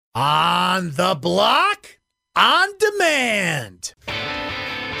On the Block, on demand.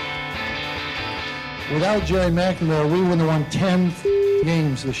 Without Jerry McNamara, we wouldn't have won 10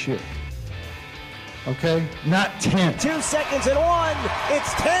 games this year. Okay? Not 10. 2 seconds and one.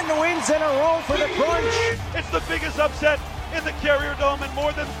 It's 10 wins in a row for the Crunch. It's the biggest upset in the Carrier Dome in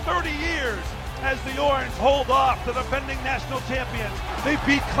more than 30 years as the Orange hold off the defending national champions. They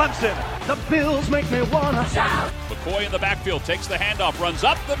beat Clemson. The Bills make me wanna shout. McCoy in the backfield takes the handoff, runs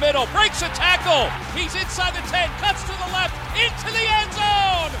up the middle, breaks a tackle. He's inside the 10, cuts to the left, into the end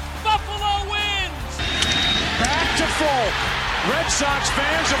zone. Buffalo wins. Back to Folk. Red Sox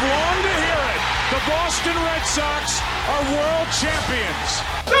fans have longed to hear it. The Boston Red Sox are world champions.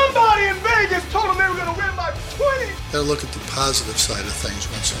 Somebody in Vegas told them they were going to win by 20. Gotta look at the positive side of things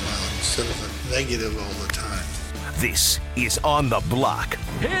once in a while instead of the negative all the time. This is On the Block.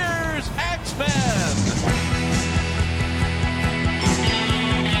 Here's X-Men.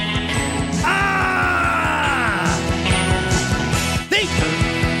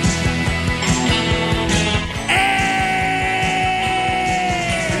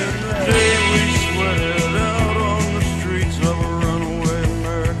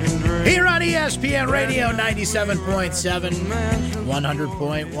 Here on ESPN Radio 97.7,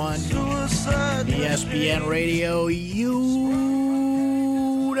 100.1, ESPN Radio Utica,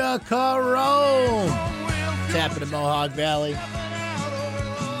 Rome. Tapping in Mohawk Valley.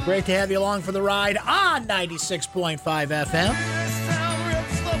 Great to have you along for the ride on 96.5 FM.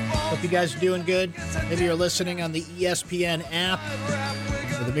 Hope you guys are doing good. Maybe you're listening on the ESPN app.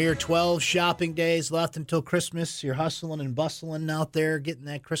 With a mere 12 shopping days left until Christmas, you're hustling and bustling out there, getting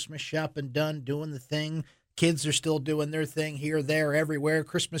that Christmas shopping done, doing the thing. Kids are still doing their thing here, there, everywhere.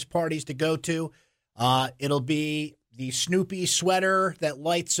 Christmas parties to go to. It'll be the Snoopy sweater that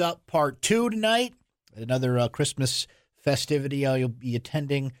lights up part 2 tonight. Another Christmas festivity you'll be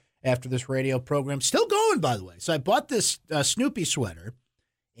attending after this radio program. Still going, by the way. So I bought this Snoopy sweater,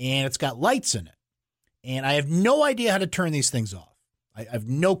 and it's got lights in it. And I have no idea how to turn these things off. I have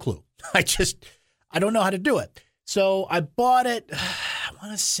no clue. I don't know how to do it. So I bought it, I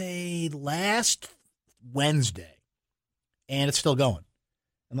want to say last Wednesday, and it's still going.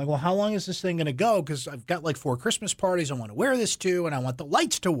 I'm like, well, how long is this thing going to go? Because I've got like 4 Christmas parties I want to wear this to, and I want the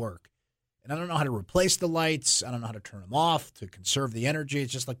lights to work. And I don't know how to replace the lights. I don't know how to turn them off to conserve the energy.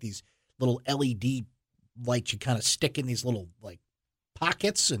 It's just like these little LED lights you kind of stick in these little like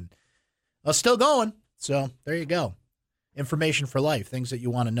pockets, and it's still going. So there you go. Information for life, things that you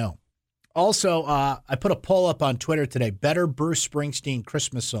want to know. Also, I put a poll up on Twitter today. Better Bruce Springsteen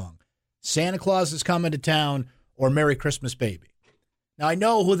Christmas song, Santa Claus is Coming to Town or Merry Christmas Baby? Now, I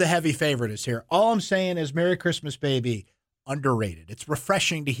know who the heavy favorite is here. All I'm saying is Merry Christmas Baby, underrated. It's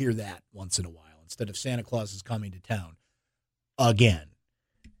refreshing to hear that once in a while instead of Santa Claus is Coming to Town again.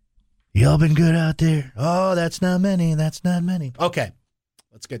 Y'all been good out there? Oh, that's not many. That's not many. Okay,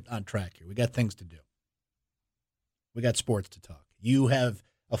 let's get on track here. We got things to do. We got sports to talk. You have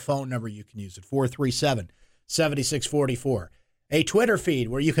a phone number you can use at 437-7644. A Twitter feed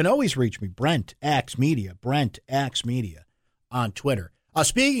where you can always reach me, Brent Axe Media, Brent Axe Media on Twitter.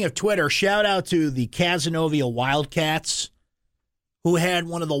 Speaking of Twitter, shout out to the Cazenovia Wildcats, who had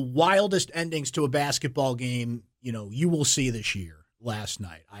one of the wildest endings to a basketball game, you will see this year last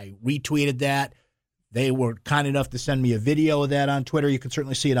night. I retweeted that. They were kind enough to send me a video of that on Twitter. You can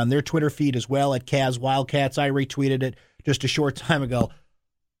certainly see it on their Twitter feed as well at Caz Wildcats. I retweeted it just a short time ago.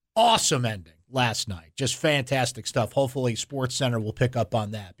 Awesome ending last night. Just fantastic stuff. Hopefully SportsCenter will pick up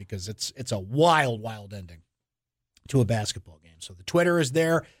on that because it's a wild, wild ending to a basketball game. So the Twitter is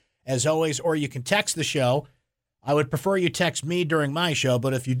there as always, or you can text the show. I would prefer you text me during my show,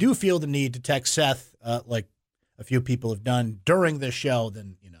 but if you do feel the need to text Seth, like a few people have done during this show,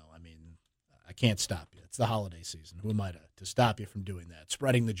 then, I can't stop you. It's the holiday season. Who am I to stop you from doing that?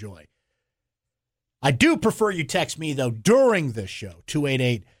 Spreading the joy. I do prefer you text me, though, during this show.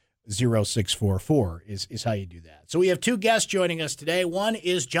 288-0644 is how you do that. So we have 2 guests joining us today. One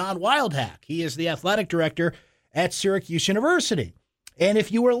is John Wildhack. He is the athletic director at Syracuse University. And if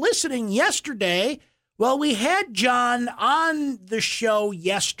you were listening yesterday, well, we had John on the show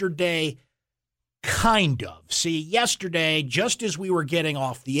yesterday, kind of. See, yesterday, just as we were getting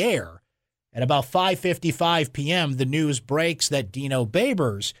off the air, at about 5:55 p.m., the news breaks that Dino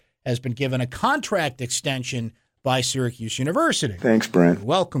Babers has been given a contract extension by Syracuse University. Thanks, Brent. You're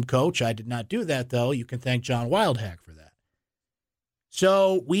welcome, Coach. I did not do that, though. You can thank John Wildhack for that.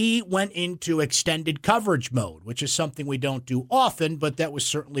 So we went into extended coverage mode, which is something we don't do often, but that was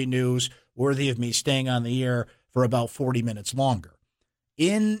certainly news worthy of me staying on the air for about 40 minutes longer.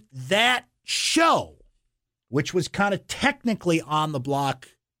 In that show, which was kind of technically on the block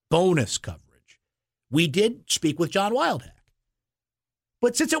bonus coverage, we did speak with John Wildhack.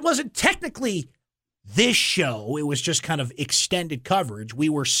 But since it wasn't technically this show, it was just kind of extended coverage. We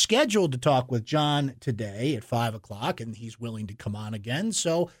were scheduled to talk with John today at 5 o'clock, and he's willing to come on again,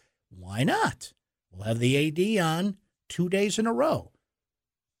 so why not? We'll have the AD on 2 days in a row.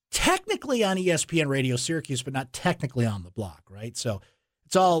 Technically on ESPN Radio Syracuse, but not technically on the block, right? So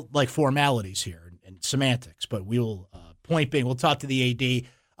it's all like formalities here and semantics, but we will, point being, we'll talk to the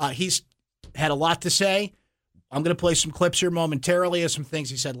AD. He's had a lot to say. I'm going to play some clips here momentarily of some things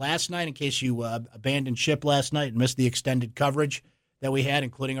he said last night in case you abandoned ship last night and missed the extended coverage that we had,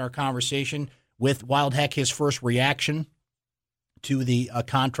 including our conversation with Wildhack, his first reaction to the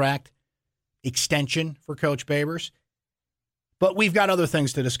contract extension for Coach Babers. But we've got other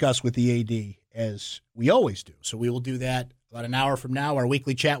things to discuss with the AD, as we always do. So we will do that about an hour from now, our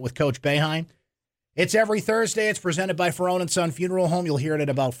weekly chat with Coach Boeheim. It's every Thursday. It's presented by Ferrone & Son Funeral Home. You'll hear it at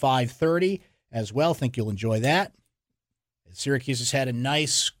about 5:30 as well. Think you'll enjoy that. Syracuse has had a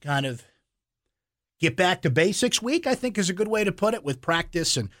nice kind of get back to basics week, I think is a good way to put it, with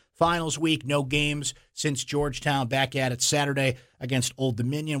practice and finals week, no games since Georgetown, back at it Saturday against Old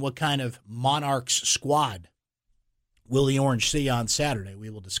Dominion. What kind of Monarchs squad will the Orange see on Saturday? We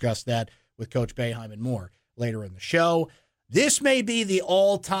will discuss that with Coach Boeheim and more later in the show. This may be the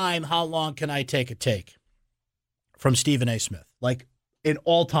all-time how long can I take a take from Stephen A. Smith, like an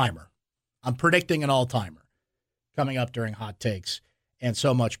all-timer. I'm predicting an all-timer coming up during Hot Takes and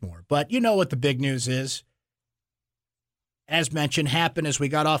so much more. But you know what the big news is. As mentioned, happened as we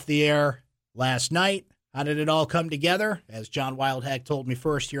got off the air last night. How did it all come together? As John Wildhack told me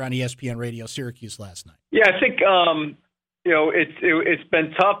first here on ESPN Radio Syracuse last night. Yeah, I think it's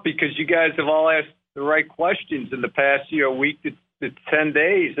been tough because you guys have all asked the right questions in the past week to 10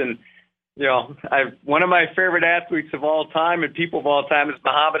 days, and one of my favorite athletes of all time and people of all time is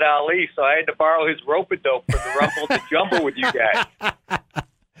Muhammad Ali, so I had to borrow his rope-a-dope for the Rumble to Jumble with you guys.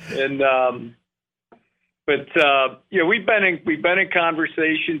 And we've been in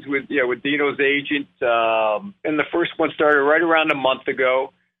conversations with Dino's agent, and the first one started right around a month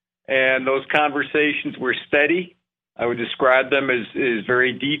ago, and those conversations were steady. I would describe them as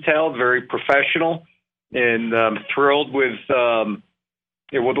very detailed, very professional, and thrilled with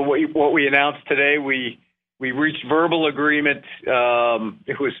what we announced today. We reached verbal agreement.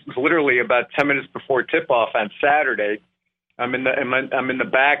 It was literally about 10 minutes before tip-off on Saturday. I'm in the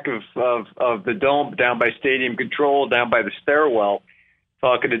back of the dome, down by stadium control, down by the stairwell,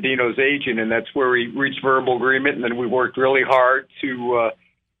 talking to Dino's agent, and that's where we reached verbal agreement. And then we worked really hard to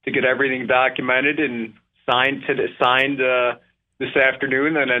get everything documented and signed this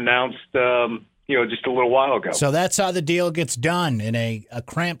afternoon, and announced just a little while ago. So that's how the deal gets done, in a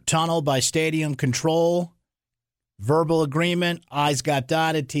cramped tunnel by stadium control. Verbal agreement, I's got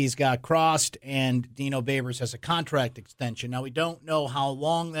dotted, T's got crossed, and Dino Babers has a contract extension. Now, we don't know how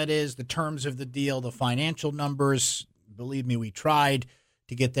long that is, the terms of the deal, the financial numbers. Believe me, we tried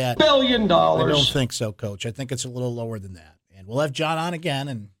to get that. $1 billion. I don't think so, Coach. I think it's a little lower than that. And we'll have John on again,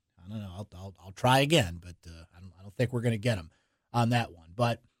 and I don't know, I'll try again, but I don't think we're going to get him on that one.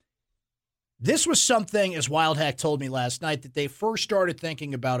 But this was something, as Wildhack told me last night, that they first started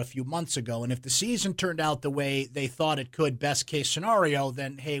thinking about a few months ago. And if the season turned out the way they thought it could, best case scenario,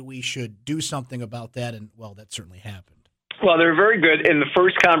 then, hey, we should do something about that. And, well, that certainly happened. Well, they're very good. And the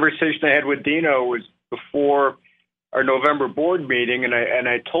first conversation I had with Dino was before our November board meeting. And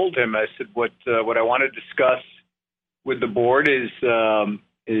I told him, I said, what I want to discuss with the board is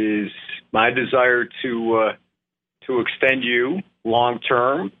my desire to extend you long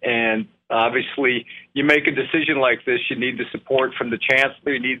term, and obviously, you make a decision like this, you need the support from the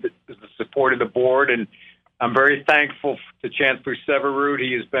chancellor, you need the support of the board, and I'm very thankful to Chancellor Severud.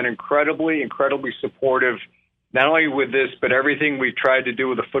 He has been incredibly supportive, not only with this, but everything we've tried to do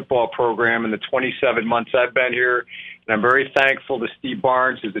with the football program in the 27 months I've been here. And I'm very thankful to Steve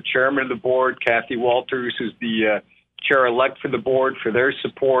Barnes, who's the chairman of the board, Kathy Walters, who's the chair-elect for the board, for their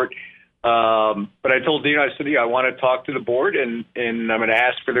support. But I told Dino, I said, I want to talk to the board, and I'm going to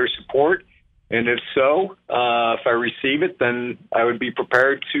ask for their support. And if so, if I receive it, then I would be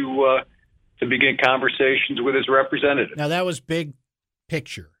prepared to begin conversations with his representative. Now, that was big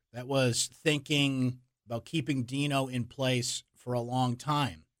picture. That was thinking about keeping Dino in place for a long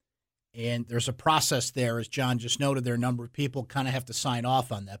time. And there's a process there, as John just noted. There are a number of people kind of have to sign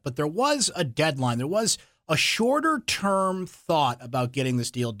off on that. But there was a deadline. There was a shorter-term thought about getting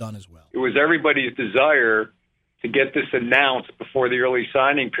this deal done as well. It was everybody's desire to get this announced before the early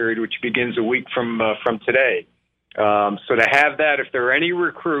signing period, which begins a week from today. So to have that, if there are any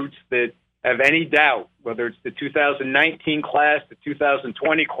recruits that have any doubt whether it's the 2019 class, the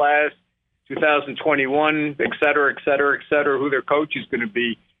 2020 class, 2021, et cetera, who their coach is going to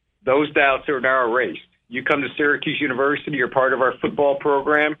be, those doubts are now erased. You come to Syracuse University, you're part of our football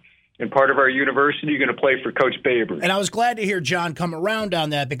program, and part of our university, you're going to play for Coach Babers. And I was glad to hear John come around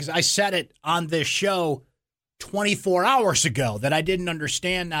on that, because I said it on this show 24 hours ago that I didn't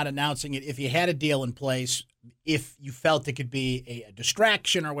understand not announcing it if you had a deal in place, if you felt it could be a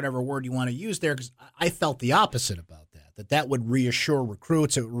distraction or whatever word you want to use there, because I felt the opposite about that would reassure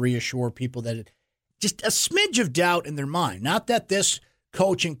recruits, it would reassure people that just a smidge of doubt in their mind. Not that this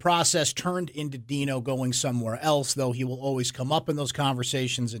coaching process turned into Dino going somewhere else, though he will always come up in those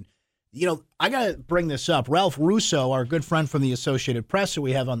conversations. And, I got to bring this up. Ralph Russo, our good friend from the Associated Press, who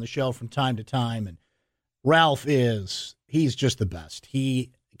we have on the show from time to time, and Ralph he's just the best.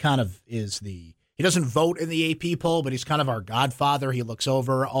 He kind of is he doesn't vote in the AP poll, but he's kind of our godfather. He looks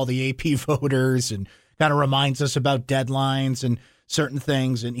over all the AP voters and kind of reminds us about deadlines and certain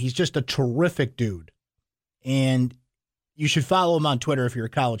things, and he's just a terrific dude. And you should follow him on Twitter if you're a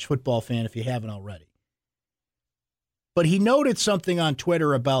college football fan, if you haven't already. But he noted something on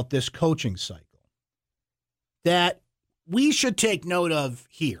Twitter about this coaching cycle that we should take note of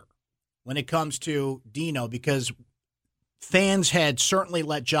here when it comes to Dino, because fans had certainly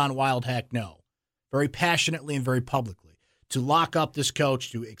let John Wildhack know very passionately and very publicly to lock up this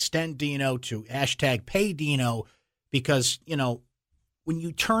coach, to extend Dino, to #pay Dino, because, when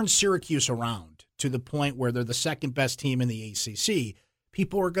you turn Syracuse around to the point where they're the second best team in the ACC,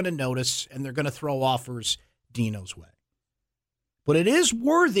 people are going to notice and they're going to throw offers Dino's way. But it is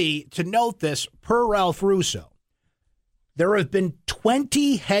worthy to note this, per Ralph Russo. There have been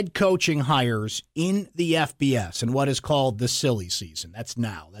 20 head coaching hires in the FBS in what is called the silly season. That's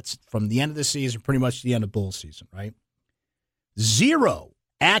now. That's from the end of the season, pretty much the end of bowl season, right? 0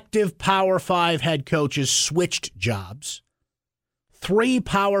 active Power 5 head coaches switched jobs. 3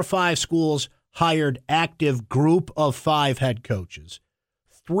 Power 5 schools hired active group of 5 head coaches.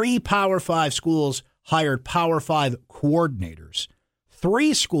 3 Power 5 schools hired Power 5 coordinators.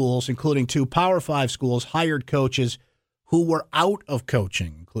 3 schools, including 2 Power 5 schools, hired coaches who were out of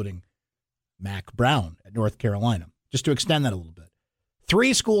coaching, including Mac Brown at North Carolina, just to extend that a little bit.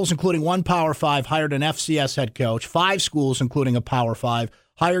 3 schools, including 1 Power 5, hired an FCS head coach. 5 schools, including a Power 5,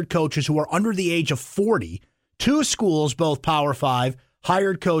 hired coaches who were under the age of 40. 2 schools, both Power 5,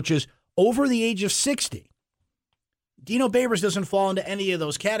 hired coaches over the age of 60. Dino Babers doesn't fall into any of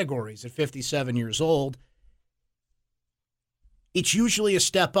those categories at 57 years old. It's usually a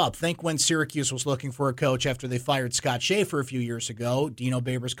step up. Think when Syracuse was looking for a coach after they fired Scott Schaefer a few years ago. Dino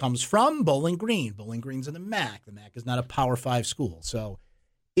Babers comes from Bowling Green. Bowling Green's in the MAC. The MAC is not a Power 5 school. So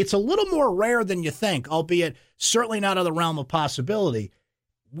it's a little more rare than you think, albeit certainly not out of the realm of possibility.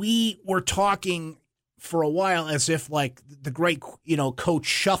 We were talking for a while as if like the great, coach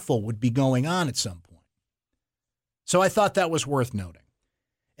shuffle would be going on at some point. So I thought that was worth noting.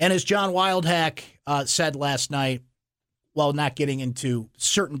 And as John Wildhack said last night, while not getting into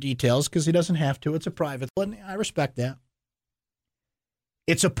certain details, because he doesn't have to, it's a private, and I respect that.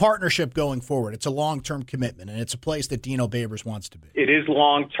 It's a partnership going forward. It's a long-term commitment, and it's a place that Dino Babers wants to be. It is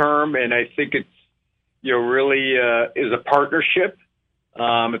long-term, and I think it's, really is a partnership.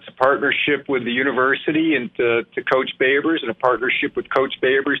 It's a partnership with the university and to Coach Babers, and a partnership with Coach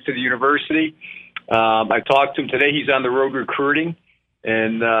Babers to the university. I talked to him today. He's on the road recruiting.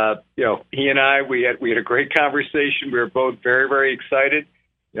 And, he and I, we had a great conversation. We were both very, very excited.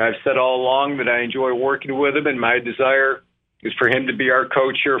 I've said all along that I enjoy working with him, and my desire is for him to be our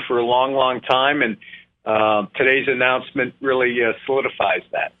coach here for a long, long time. And today's announcement really solidifies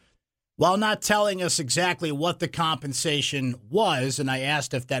that. While not telling us exactly what the compensation was, and I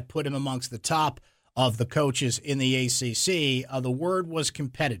asked if that put him amongst the top of the coaches in the ACC, the word was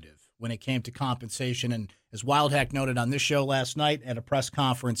competitive when it came to compensation. And as Wildhack noted on this show last night at a press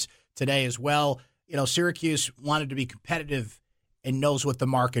conference today as well, Syracuse wanted to be competitive and knows what the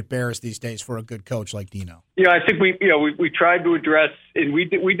market bears these days for a good coach like Dino. I think we tried to address, and we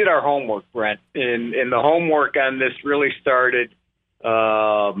did our homework, Brent, and the homework on this really started,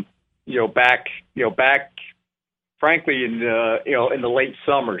 back frankly in the late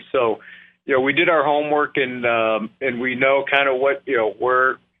summer. So, we did our homework, and we know kind of what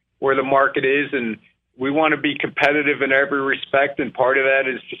where the market is, and we want to be competitive in every respect, and part of that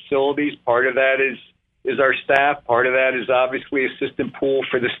is facilities, part of that is our staff, part of that is obviously assistant pool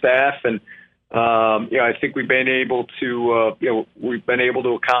for the staff, and I think we've been able to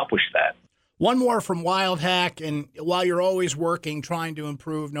accomplish that. One more from Wildhack, and while you're always working, trying to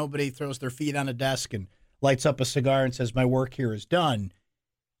improve, nobody throws their feet on a desk and lights up a cigar and says, "My work here is done."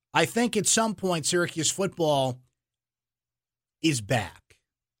 I think at some point Syracuse football is back.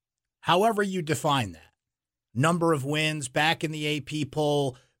 However you define that. Number of wins, back in the AP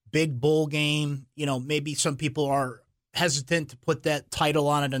poll, big bowl game. Maybe some people are hesitant to put that title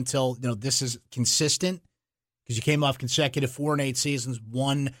on it until, this is consistent. Because you came off consecutive 4-8 seasons,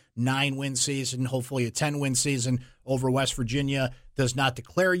 1 9-win season, hopefully a 10-win season over West Virginia does not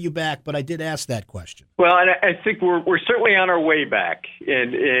declare you back. But I did ask that question. Well, and I think we're certainly on our way back,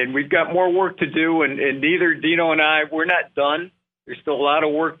 and we've got more work to do. And neither Dino and I, we're not done. There's still a lot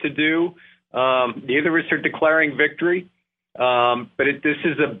of work to do. Neither of us are declaring victory, but this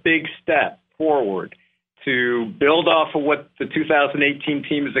is a big step forward to build off of what the 2018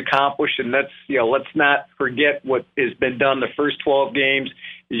 team has accomplished, and let's not forget what has been done the first 12 games.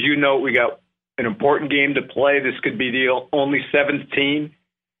 As you know, we got an important game to play. This could be the only 7th team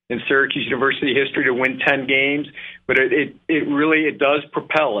in Syracuse University history to win 10 games, but it really does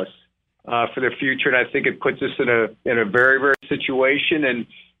propel us for the future, and I think it puts us in a very, very situation. And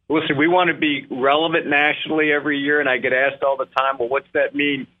listen, we want to be relevant nationally every year, and I get asked all the time, well, what's that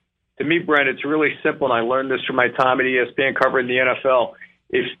mean? To me, Brent, it's really simple, and I learned this from my time at ESPN covering the NFL.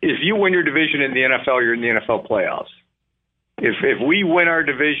 If you win your division in the NFL, you're in the NFL playoffs. If we win our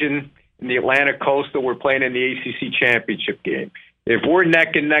division in the Atlantic Coastal, we're playing in the ACC championship game. If we're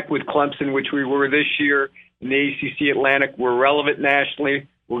neck and neck with Clemson, which we were this year in the ACC Atlantic, we're relevant nationally.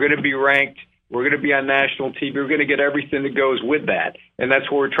 We're going to be ranked. We're going to be on national TV. We're going to get everything that goes with that. And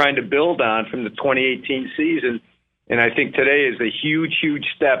that's what we're trying to build on from the 2018 season. And I think today is a huge, huge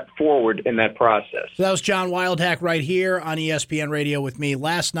step forward in that process. So that was John Wildhack right here on ESPN Radio with me.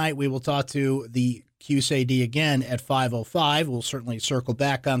 Last night we will talk to the QSAD again at 5:05. We'll certainly circle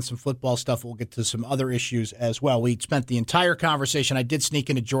back on some football stuff. We'll get to some other issues as well. We spent the entire conversation. I did sneak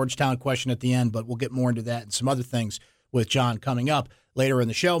in a Georgetown question at the end, but we'll get more into that and some other things with John coming up later in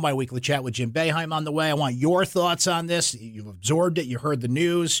the show. My weekly chat with Jim Boeheim on the way. I want your thoughts on this. You've absorbed it. You heard the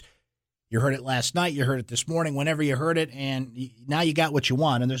news. You heard it last night. You heard it this morning, whenever you heard it, and now you got what you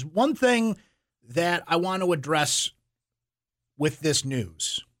want. And there's one thing that I want to address with this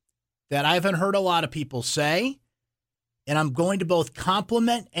news that I haven't heard a lot of people say, and I'm going to both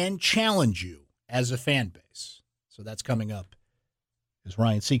compliment and challenge you as a fan base. So that's coming up, as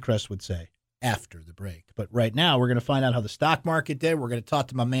Ryan Seacrest would say, after the break. But right now, we're going to find out how the stock market did. We're going to talk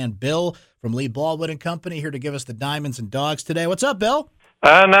to my man Bill from Lee Baldwin & Company here to give us the diamonds and dogs today. What's up, Bill?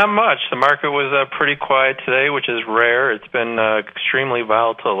 Not much. The market was pretty quiet today, which is rare. It's been extremely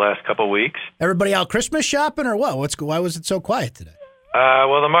volatile the last couple of weeks. Everybody out Christmas shopping or what? Why was it so quiet today?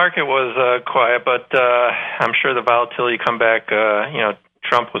 Well, the market was quiet, but I'm sure the volatility come back.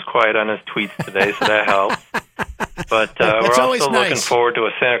 Trump was quiet on his tweets today, so that helped. But we're also looking forward to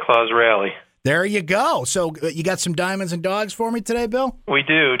a Santa Claus rally. There you go. So you got some diamonds and dogs for me today, Bill? We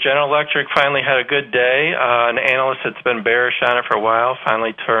do. General Electric finally had a good day. An analyst that's been bearish on it for a while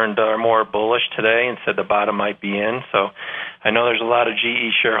finally turned more bullish today and said the bottom might be in. So I know there's a lot of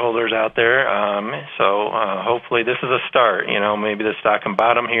GE shareholders out there. So hopefully this is a start. Maybe the stock can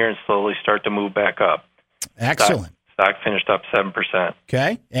bottom here and slowly start to move back up. Excellent. Stock finished up 7%.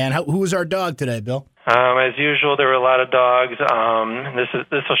 Okay. And who was our dog today, Bill? As usual, there were a lot of dogs.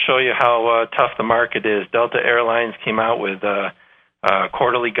 This will show you how tough the market is. Delta Airlines came out with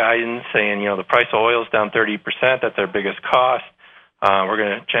quarterly guidance saying, the price of oil is down 30%. That's our biggest cost. We're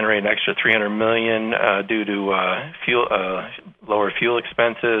going to generate an extra $300 million due to lower fuel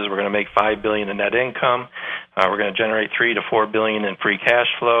expenses. We're going to make $5 billion in net income. We're going to generate $3 to $4 billion in free cash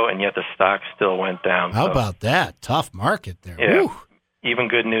flow, and yet the stock still went down. How about that? Tough market there. Yeah. Woo. Even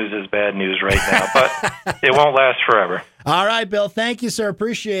good news is bad news right now, but it won't last forever. All right, Bill. Thank you, sir.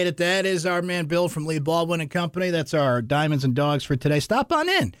 Appreciate it. That is our man Bill from Lee Baldwin & Company. That's our diamonds and dogs for today. Stop on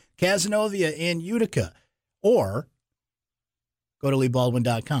in, Cazenovia in Utica, or go to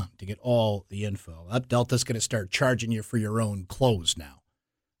LeeBaldwin.com to get all the info. Delta's going to start charging you for your own clothes now.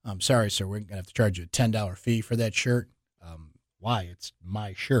 I'm sorry, sir. We're going to have to charge you a $10 fee for that shirt. Why? It's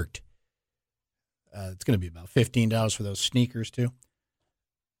my shirt. It's going to be about $15 for those sneakers, too.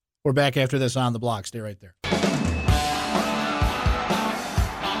 We're back after this on the block. Stay right there.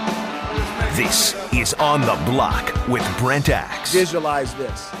 This is On the Block with Brent Axe. Visualize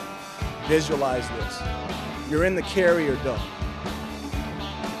this. Visualize this. You're in the carrier dome.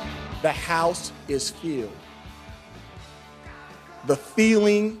 The house is filled. The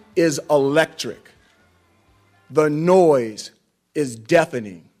feeling is electric. The noise is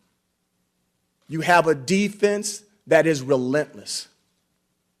deafening. You have a defense that is relentless.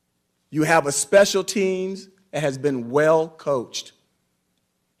 You have a special teams that has been well coached.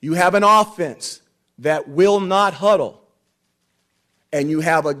 You have an offense that will not huddle. and you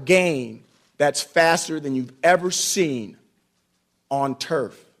have a game that's faster than you've ever seen on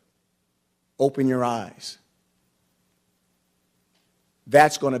turf, open your eyes.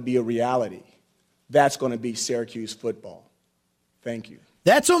 That's going to be a reality. That's going to be Syracuse football. Thank you.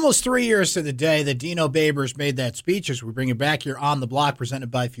 That's almost 3 years to the day that Dino Babers made that speech as we bring it back here on the block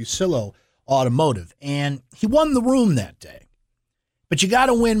presented by Fusillo Automotive. And he won the room that day. But you got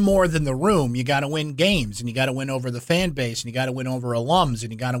to win more than the room. You got to win games, and you got to win over the fan base, and you got to win over alums,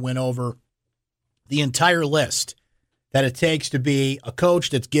 and you got to win over the entire list that it takes to be a coach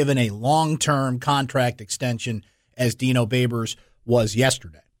that's given a long-term contract extension as Dino Babers was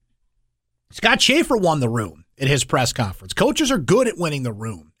yesterday. Scott Schaefer won the room at his press conference. Coaches are good at winning the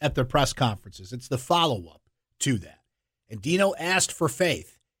room at their press conferences. It's the follow-up to that. And Dino asked for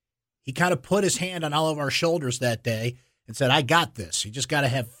faith. He kind of put his hand on all of our shoulders that day and said, I got this. You just got to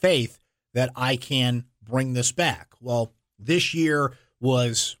have faith that I can bring this back. Well, this year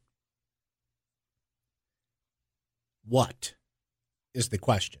was what is the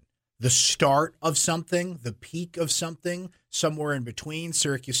question? The start of something, the peak of something, somewhere in between.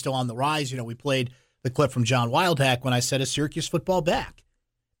 Syracuse still on the rise. You know, we played the clip from John Wildhack when I said, is Syracuse football back?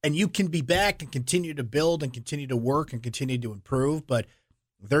 And you can be back and continue to build and continue to work and continue to improve, but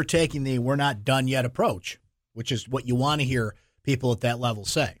they're taking the we're not done yet approach, which is what you want to hear people at that level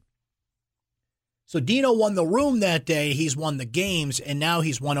say. So Dino won the room that day. He's won the games, and now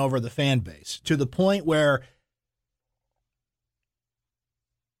he's won over the fan base to the point where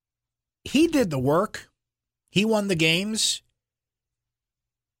he did the work. He won the games.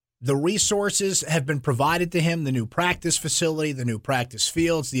 The resources have been provided to him, the new practice facility, the new practice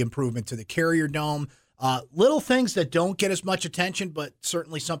fields, the improvement to the Carrier Dome. Little things that don't get as much attention, but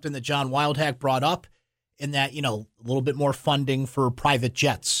certainly something that John Wildhack brought up in that, you know, a little bit more funding for private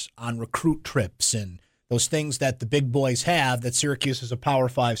jets on recruit trips and those things that the big boys have that Syracuse as a Power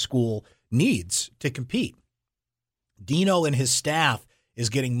 5 school needs to compete. Dino and his staff is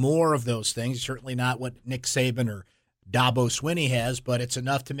getting more of those things. Certainly not what Nick Saban or Dabo Swinney has, but it's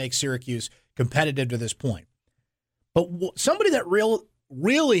enough to make Syracuse competitive to this point. But somebody that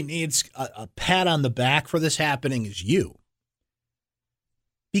really needs a pat on the back for this happening is you.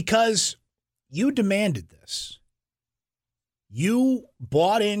 Because you demanded this. You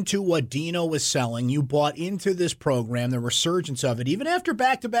bought into what Dino was selling. You bought into this program, the resurgence of it, even after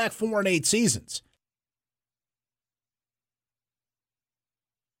back-to-back 4-8 seasons.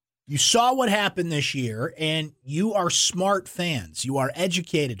 You saw what happened this year, and you are smart fans. You are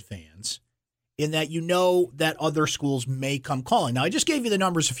educated fans in that you know that other schools may come calling. Now, I just gave you the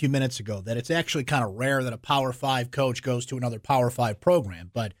numbers a few minutes ago that it's actually kind of rare that a Power 5 coach goes to another Power 5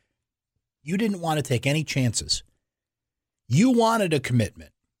 program, but you didn't want to take any chances. You wanted a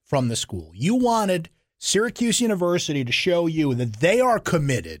commitment from the school. You wanted Syracuse University to show you that they are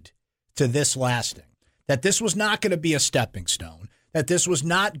committed to this lasting, that this was not going to be a stepping stone, that this was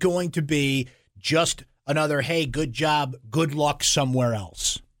not going to be just another, hey, good job, good luck somewhere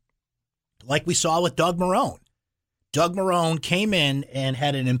else. Like we saw with Doug Marrone. Doug Marrone came in and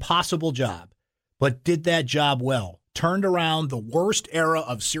had an impossible job, but did that job well. Turned around the worst era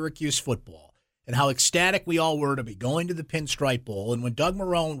of Syracuse football and how ecstatic we all were to be going to the Pinstripe Bowl. And when Doug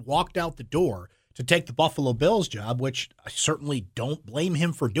Marrone walked out the door to take the Buffalo Bills job, which I certainly don't blame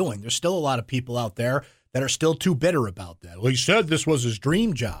him for doing, there's still a lot of people out there that are still too bitter about that. Well, he said this was his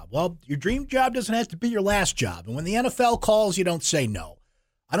dream job. Well, your dream job doesn't have to be your last job. And when the NFL calls, you don't say no.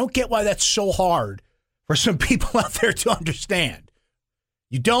 I don't get why that's so hard for some people out there to understand.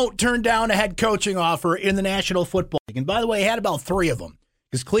 You don't turn down a head coaching offer in the National Football League. And by the way, he had about 3 of them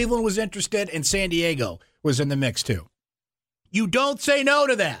because Cleveland was interested and San Diego was in the mix too. You don't say no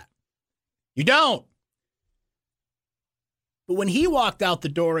to that. You don't. But when he walked out the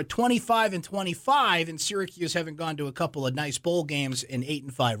door at 25-25 and Syracuse having gone to a couple of nice bowl games and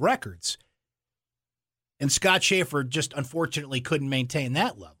 8-5 records, and Scott Schaefer just unfortunately couldn't maintain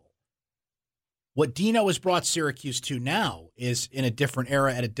that level. What Dino has brought Syracuse to now is in a different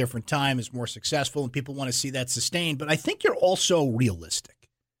era at a different time, is more successful, and people want to see that sustained. But I think you're also realistic.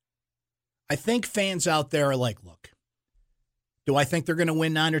 I think fans out there are like, look, do I think they're going to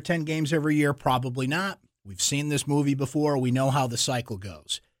win 9 or 10 games every year? Probably not. We've seen this movie before. We know how the cycle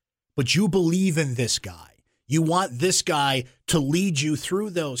goes. But you believe in this guy. You want this guy to lead you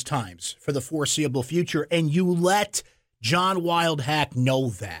through those times for the foreseeable future, and you let John Wildhack know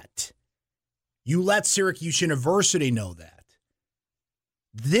that. You let Syracuse University know that.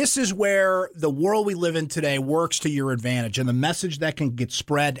 This is where the world we live in today works to your advantage, and the message that can get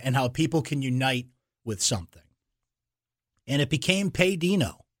spread and how people can unite with something. And it became pay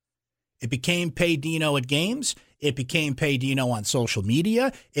Dino. It became pay Dino at games. It became Pay Dino on social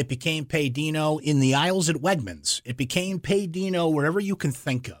media. It became Pay Dino in the aisles at Wegmans. It became Pay Dino wherever you can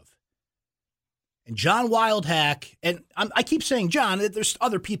think of. And John Wildhack, and I keep saying John, there's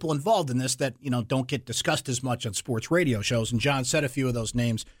other people involved in this that, don't get discussed as much on sports radio shows, and John said a few of those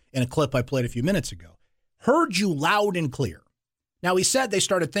names in a clip I played a few minutes ago. Heard you loud and clear. Now, he said they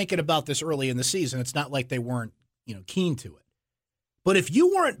started thinking about this early in the season. It's not like they weren't, keen to it. But if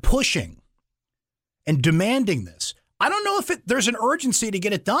you weren't pushing and demanding this, I don't know if there's an urgency to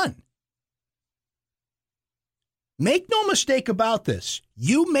get it done. Make no mistake about this.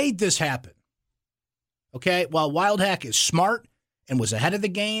 You made this happen. Okay, while Wildhack is smart and was ahead of the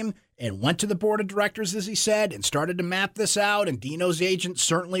game and went to the board of directors, as he said, and started to map this out, and Dino's agent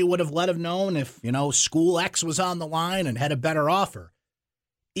certainly would have let him know if, School X was on the line and had a better offer.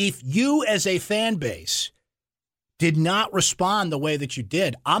 If you as a fan base did not respond the way that you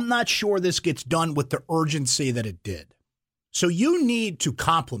did, I'm not sure this gets done with the urgency that it did. So you need to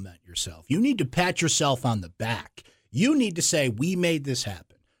compliment yourself. You need to pat yourself on the back. You need to say, we made this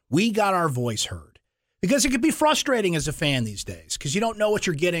happen. We got our voice heard. Because it can be frustrating as a fan these days because you don't know what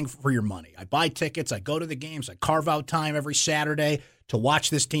you're getting for your money. I buy tickets. I go to the games. I carve out time every Saturday to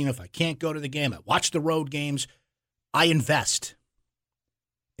watch this team. If I can't go to the game, I watch the road games. I invest.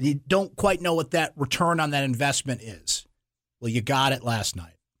 And you don't quite know what that return on that investment is. Well, you got it last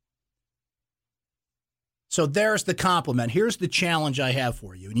night. So there's the compliment. Here's the challenge I have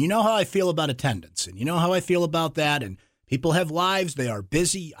for you. And you know how I feel about attendance. And you know how I feel about that. And people have lives. They are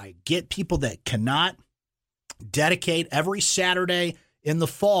busy. I get people that cannot dedicate every Saturday in the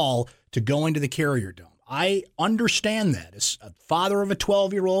fall to going to the Carrier Dome. I understand that. As a father of a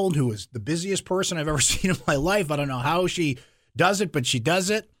 12-year-old who is the busiest person I've ever seen in my life, I don't know how she does it, but she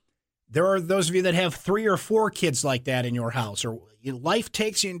does it. There are those of you that have 3 or 4 kids like that in your house, or life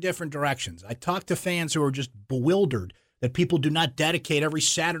takes you in different directions. I talk to fans who are just bewildered that people do not dedicate every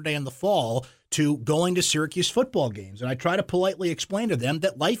Saturday in the fall to going to Syracuse football games. And I try to politely explain to them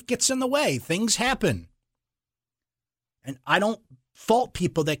that life gets in the way. Things happen. And I don't fault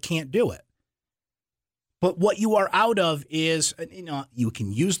people that can't do it. But what you are out of is, you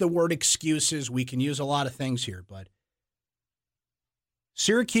can use the word excuses. We can use a lot of things here, but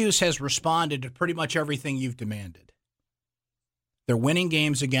Syracuse has responded to pretty much everything you've demanded. They're winning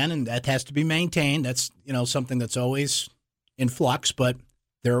games again, and that has to be maintained. That's, something that's always in flux, but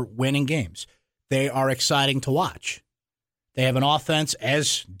they're winning games. They are exciting to watch. They have an offense,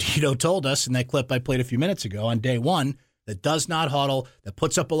 as Dino told us in that clip I played a few minutes ago on day one, that does not huddle, that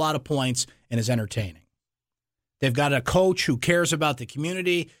puts up a lot of points, and is entertaining. They've got a coach who cares about the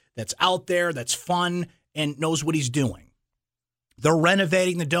community, that's out there, that's fun, and knows what he's doing. They're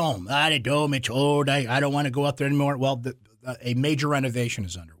renovating the dome. The dome, it's old. I don't want to go up there anymore. Well, a major renovation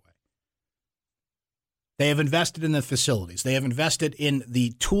is underway. They have invested in the facilities. They have invested in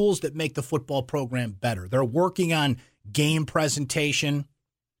the tools that make the football program better. They're working on game presentation.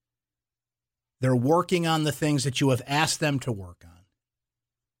 They're working on the things that you have asked them to work on.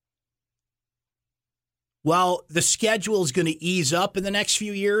 Well, the schedule is going to ease up in the next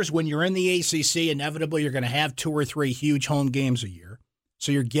few years. When you're in the ACC, inevitably you're going to have 2 or 3 huge home games a year.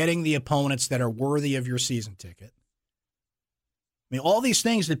 So you're getting the opponents that are worthy of your season ticket. I mean, all these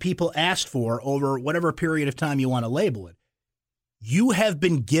things that people asked for over whatever period of time you want to label it, you have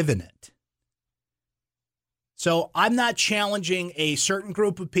been given it. So I'm not challenging a certain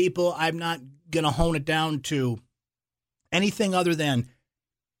group of people. I'm not going to hone it down to anything other than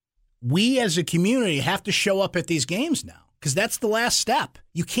we as a community have to show up at these games now because that's the last step.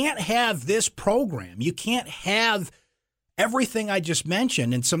 You can't have this program. You can't have everything I just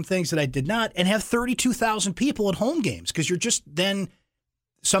mentioned and some things that I did not and have 32,000 people at home games because you're just then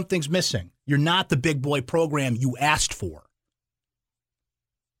something's missing. You're not the big boy program you asked for.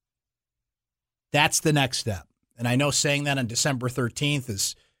 That's the next step. And I know saying that on December 13th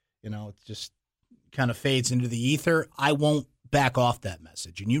is, it just kind of fades into the ether. I won't back off that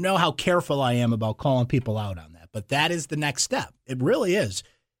message. And you know how careful I am about calling people out on that. But that is the next step. It really is.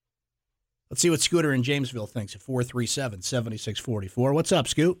 Let's see what Scooter in Jamesville thinks at 437-7644. What's up,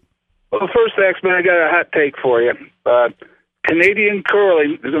 Scoot? Well, first, X-Men, I got a hot take for you. Canadian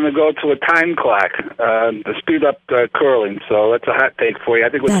curling is going to go to a time clock to speed up curling. So that's a hot take for you. I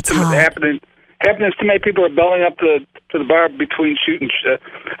think what's happening is too many people are belling up to the bar between shooting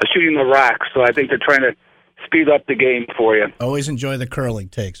the rocks. So I think they're trying to speed up the game for you. Always enjoy the curling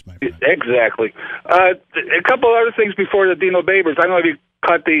takes, my friend. Exactly. A couple other things before the Dino Babers. I don't know if you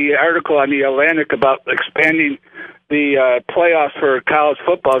caught the article on the Atlantic about expanding the playoffs for college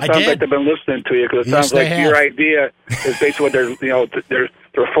football. It sounds like they've been listening to you because it sounds like your idea is basically what they're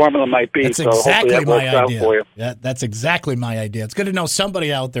their formula might be. That's so exactly hopefully that my works out for you. idea. That's exactly my idea. It's good to know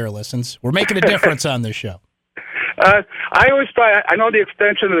somebody out there listens. We're making a difference on this show. I always thought, I know the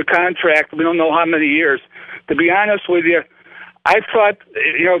extension of the contract, we don't know how many years. To be honest with you, I thought,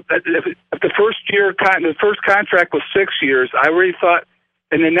 if the first contract was 6 years, I really thought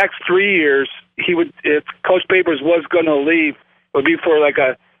in the next 3 years, if Coach Babers was going to leave, it would be for like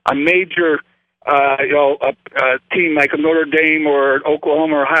a major, a team like a Notre Dame or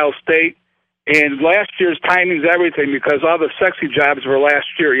Oklahoma or Ohio State. And last year's timing's everything because all the sexy jobs were last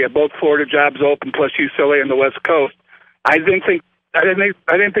year. You had both Florida jobs open plus UCLA on the West Coast. I didn't think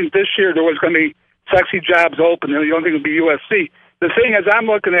this year there was going to be sexy jobs open. The only thing would be USC. The thing is, I'm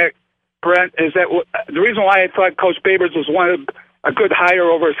looking at, Brent, is that the reason why I thought Coach Babers was a good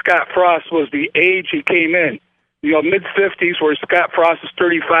hire over Scott Frost was the age he came in. Mid-50s, where Scott Frost is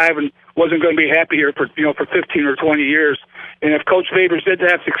 35 and wasn't going to be happy here for 15 or 20 years. And if Coach Babers did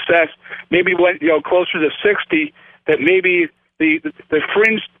have success, maybe went closer to 60, that maybe the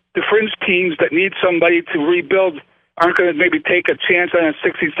fringe teams that need somebody to rebuild aren't going to maybe take a chance on a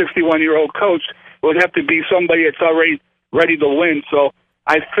 60, 61-year-old coach. It would have to be somebody that's already ready to win. So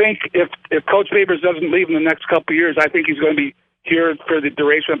I think if Coach Babers doesn't leave in the next couple of years, I think he's going to be here for the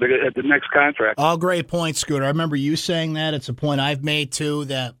duration of the next contract. All great points, Scooter. I remember you saying that. It's a point I've made, too,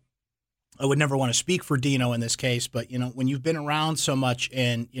 that I would never want to speak for Dino in this case, but, when you've been around so much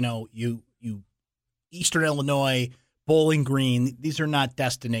and, you Eastern Illinois, Bowling Green, these are not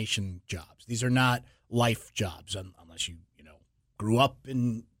destination jobs. These are not life jobs unless you grew up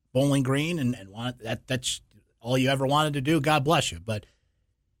in Bowling Green and that's all you ever wanted to do. God bless you. But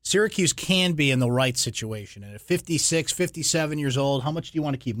Syracuse can be in the right situation. And at 56, 57 years old, how much do you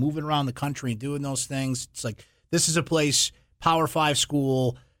want to keep moving around the country and doing those things? It's like, this is a place, Power 5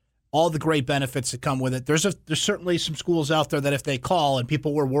 school, all the great benefits that come with it. There's certainly some schools out there that if they call, and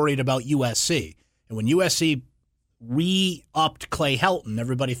people were worried about USC. And when USC re-upped Clay Helton,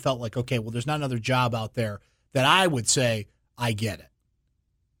 everybody felt like, okay, well, there's not another job out there that I would say, I get it.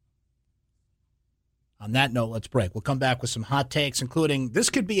 On that note, let's break. We'll come back with some hot takes, including this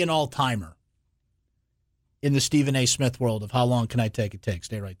could be an all-timer in the Stephen A. Smith world of how long can I take it take.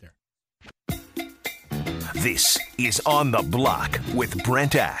 Stay right there. This is On the Block with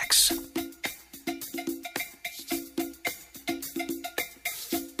Brent Axe.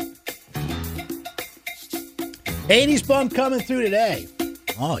 80s bump coming through today.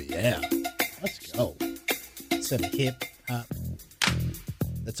 Oh, yeah. Let's go. Instead of hip hop.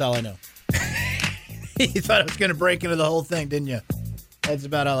 That's all I know. You thought I was going to break into the whole thing, didn't you? That's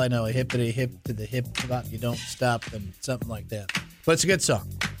about all I know. A hippity hip to the hip hop. You don't stop and something like that. But it's a good song.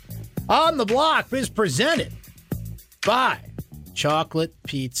 On the Block is presented by Chocolate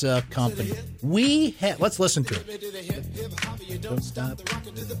Pizza Company. Let's listen to it. Don't stop.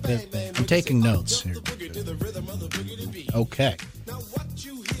 I'm taking notes here. Okay.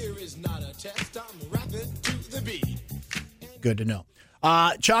 Good to know.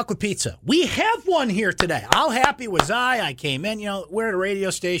 Chocolate pizza. We have one here today. How happy was I? I came in. We're at a radio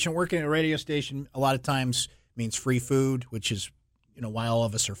station. Working at a radio station a lot of times means free food, which is, why all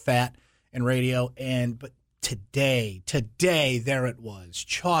of us are fat in radio. But today, there it was.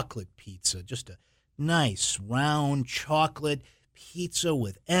 Chocolate pizza. Just a nice, round chocolate pizza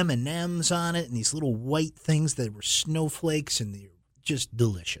with M&Ms on it and these little white things that were snowflakes, and they're just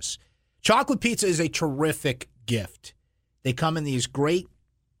delicious. Chocolate pizza is a terrific gift. They come in these great,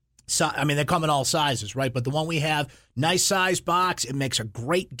 they come in all sizes, right? But the one we have, nice size box, it makes a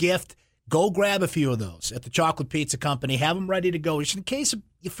great gift. Go grab a few of those at the Chocolate Pizza Company. Have them ready to go. Just in case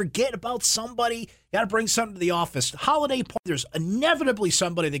you forget about somebody, you got to bring something to the office. Holiday party, there's inevitably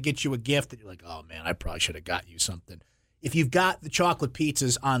somebody that gets you a gift that you're like, oh, man, I probably should have got you something. If you've got the chocolate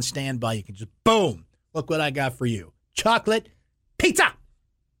pizzas on standby, you can just, boom, look what I got for you. Chocolate pizza.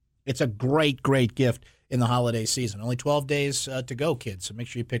 It's a great, great gift in the holiday season. Only 12 days to go, kids. So make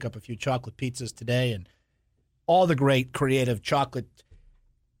sure you pick up a few chocolate pizzas today and all the great creative chocolate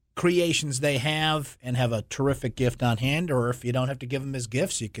creations they have, and have a terrific gift on hand. Or if you don't have to give them as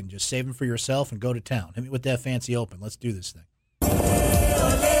gifts, you can just save them for yourself and go to town. Hit me with that fancy open. Let's do this thing.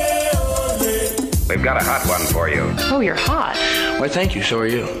 We've got a hot one for you. Oh, you're hot. Why, thank you. So are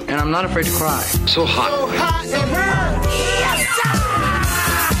you. And I'm not afraid to cry. So hot. So hot it hurts.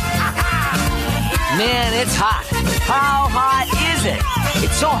 Man, it's hot. How hot is it?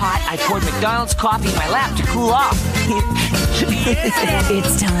 It's so hot, I poured McDonald's coffee in my lap to cool off.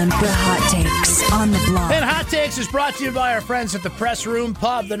 It's time for Hot Takes on the Block. And Hot Takes is brought to you by our friends at the Press Room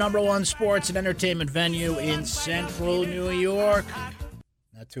Pub, the #1 sports and entertainment venue in central New York.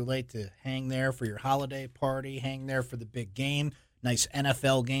 Not too late to hang there for your holiday party, hang there for the big game. Nice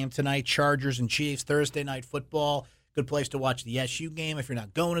NFL game tonight. Chargers and Chiefs, Thursday night football. Good place to watch the SU game if you're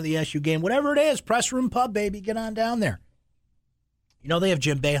not going to the SU game. Whatever it is, Press Room Pub, baby. Get on down there. You know they have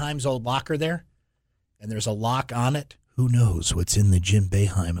Jim Boeheim's old locker there? And there's a lock on it. Who knows what's in the Jim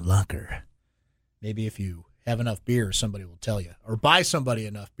Boeheim locker? Maybe if you have enough beers, somebody will tell you. Or buy somebody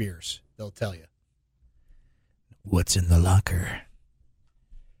enough beers, they'll tell you. What's in the locker?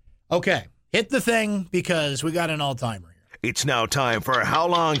 Okay, hit the thing because we got an all-timer. It's now time for How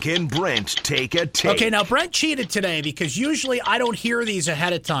Long Can Brent Take a Take? Okay, now Brent cheated today because usually I don't hear these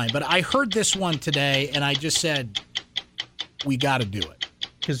ahead of time, but I heard this one today, and I just said, we got to do it.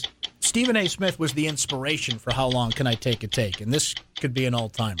 Because Stephen A. Smith was the inspiration for How Long Can I Take a Take, and this could be an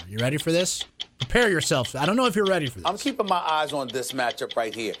all-timer. You ready for this? Prepare yourself. I don't know if you're ready for this. I'm keeping my eyes on this matchup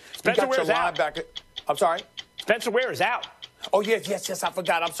right here. Spencer Ware's out. I'm sorry? Spencer Ware is out. Oh, yes, I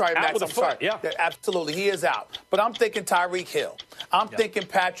forgot. I'm sorry, Max. I'm sorry. Yeah, absolutely. He is out. But I'm thinking Tyreek Hill. I'm thinking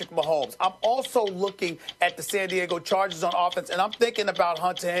Patrick Mahomes. I'm also looking at the San Diego Chargers on offense, and I'm thinking about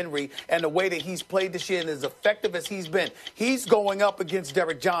Hunter Henry and the way that he's played this year and as effective as he's been. He's going up against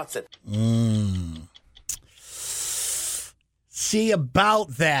Derek Johnson. See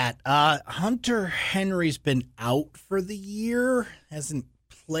about that. Hunter Henry's been out for the year, hasn't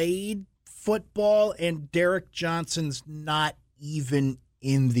played football, and Derek Johnson's not even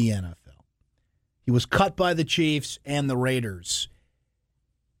in the NFL. He was cut by the Chiefs and the Raiders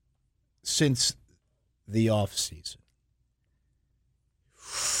since the offseason.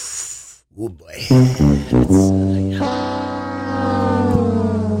 Oh, boy.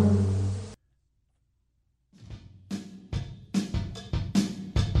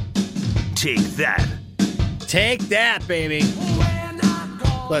 Take that. Take that, baby.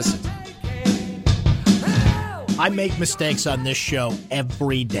 Listen. I make mistakes on this show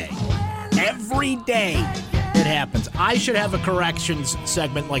every day. Every day it happens. I should have a corrections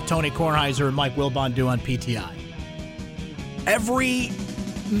segment like Tony Kornheiser and Mike Wilbon do on PTI. Every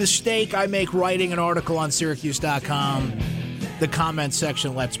mistake I make writing an article on Syracuse.com, the comment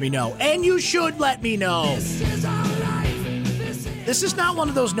section lets me know. And you should let me know. This is not one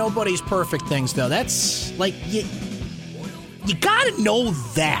of those nobody's perfect things, though. That's like, you gotta know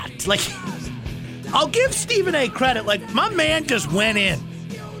that. Like, I'll give Stephen A. credit. Like, my man just went in.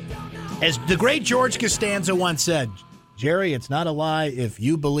 As the great George Costanza once said, Jerry, it's not a lie if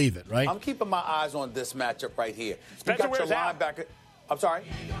you believe it, right? I'm keeping my eyes on this matchup right here. Spencer Ware's out. I'm sorry?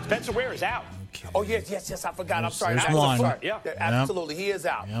 Spencer Ware is out. Oh, yes, I forgot. I'm sorry. There's one. Yeah, absolutely. He is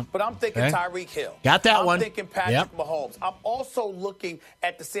out. Yep. But I'm thinking Tyreek Hill. Got that one. I'm thinking Patrick Mahomes. I'm also looking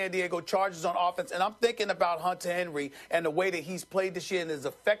at the San Diego Chargers on offense, and I'm thinking about Hunter Henry and the way that he's played this year and as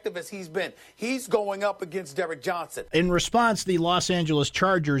effective as he's been. He's going up against Derek Johnson. In response, the Los Angeles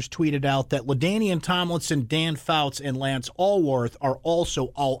Chargers tweeted out that LaDainian Tomlinson, Dan Fouts, and Lance Allworth are also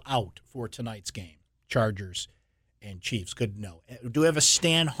all out for tonight's game. Chargers and Chiefs. Good to know. Do we have a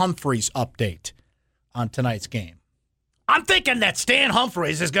Stan Humphries update on tonight's game? I'm thinking that Stan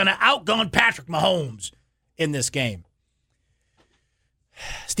Humphries is going to outgun Patrick Mahomes in this game.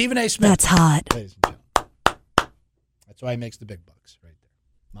 Stephen A. Smith. That's hot. Ladies and gentlemen. That's why he makes the big bucks right there.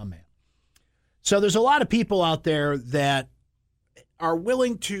 My man. So there's a lot of people out there that are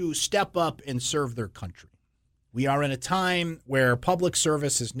willing to step up and serve their country. We are in a time where public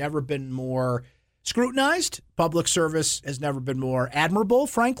service has never been more scrutinized. Public service has never been more admirable,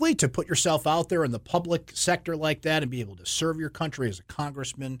 frankly, to put yourself out there in the public sector like that and be able to serve your country as a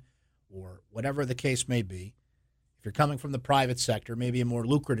congressman or whatever the case may be. If you're coming from the private sector, maybe a more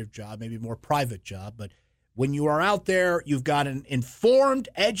lucrative job, maybe a more private job. But when you are out there, you've got an informed,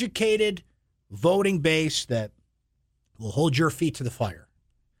 educated voting base that will hold your feet to the fire.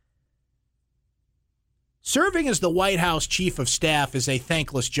 Serving as the White House chief of staff is a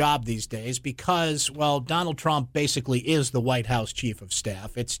thankless job these days because, well, Donald Trump basically is the White House chief of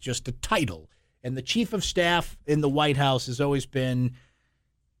staff. It's just a title. And the chief of staff in the White House has always been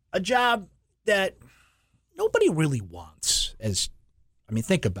a job that nobody really wants.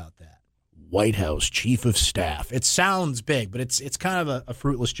 Think about that. White House chief of staff. It sounds big, but it's kind of a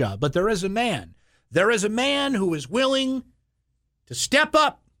fruitless job. But there is a man. There is a man who is willing to step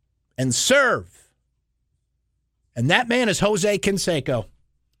up and serve. And that man is Jose Canseco.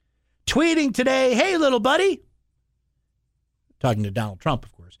 Tweeting today, hey, little buddy. Talking to Donald Trump,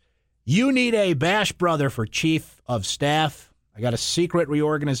 of course. You need a bash brother for chief of staff. I got a secret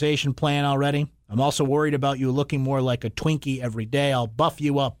reorganization plan already. I'm also worried about you looking more like a Twinkie every day. I'll buff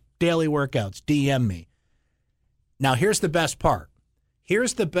you up. Daily workouts. DM me. Now, here's the best part.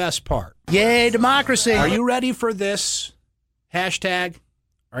 Here's the best part. Yay, democracy. Are you ready for this hashtag?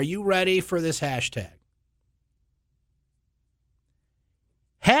 Are you ready for this hashtag?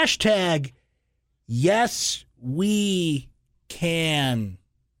 Hashtag yes we can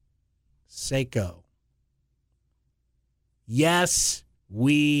Seiko. Yes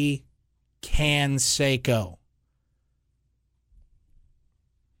we can Seiko.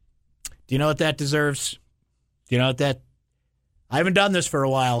 Do you know what that deserves? Do you know what that... I haven't done this for a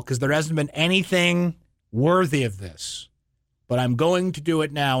while because there hasn't been anything worthy of this. But I'm going to do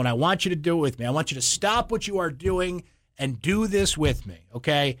it now, and I want you to do it with me. I want you to stop what you are doing and do this with me,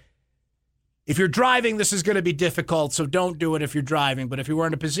 okay? If you're driving, this is going to be difficult, so don't do it if you're driving. But if you were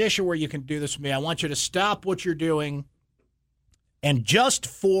in a position where you can do this with me, I want you to stop what you're doing. And just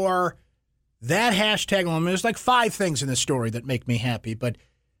for that hashtag alone, there's like 5 things in this story that make me happy, but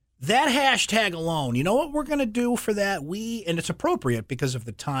that hashtag alone, you know what we're going to do for that? And it's appropriate because of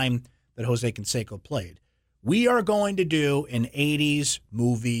the time that Jose Canseco played. We are going to do an 80s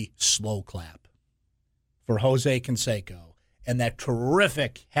movie slow clap for Jose Canseco and that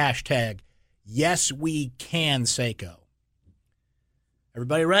terrific hashtag, yes, we can Seiko.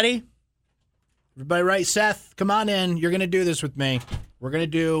 Everybody ready? Everybody right? Seth, come on in. You're going to do this with me. We're going to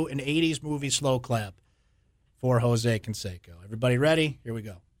do an 80s movie slow clap for Jose Canseco. Everybody ready? Here we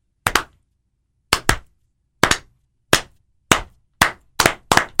go.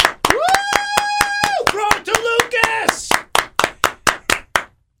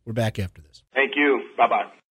 We're back after this. Thank you. Bye-bye.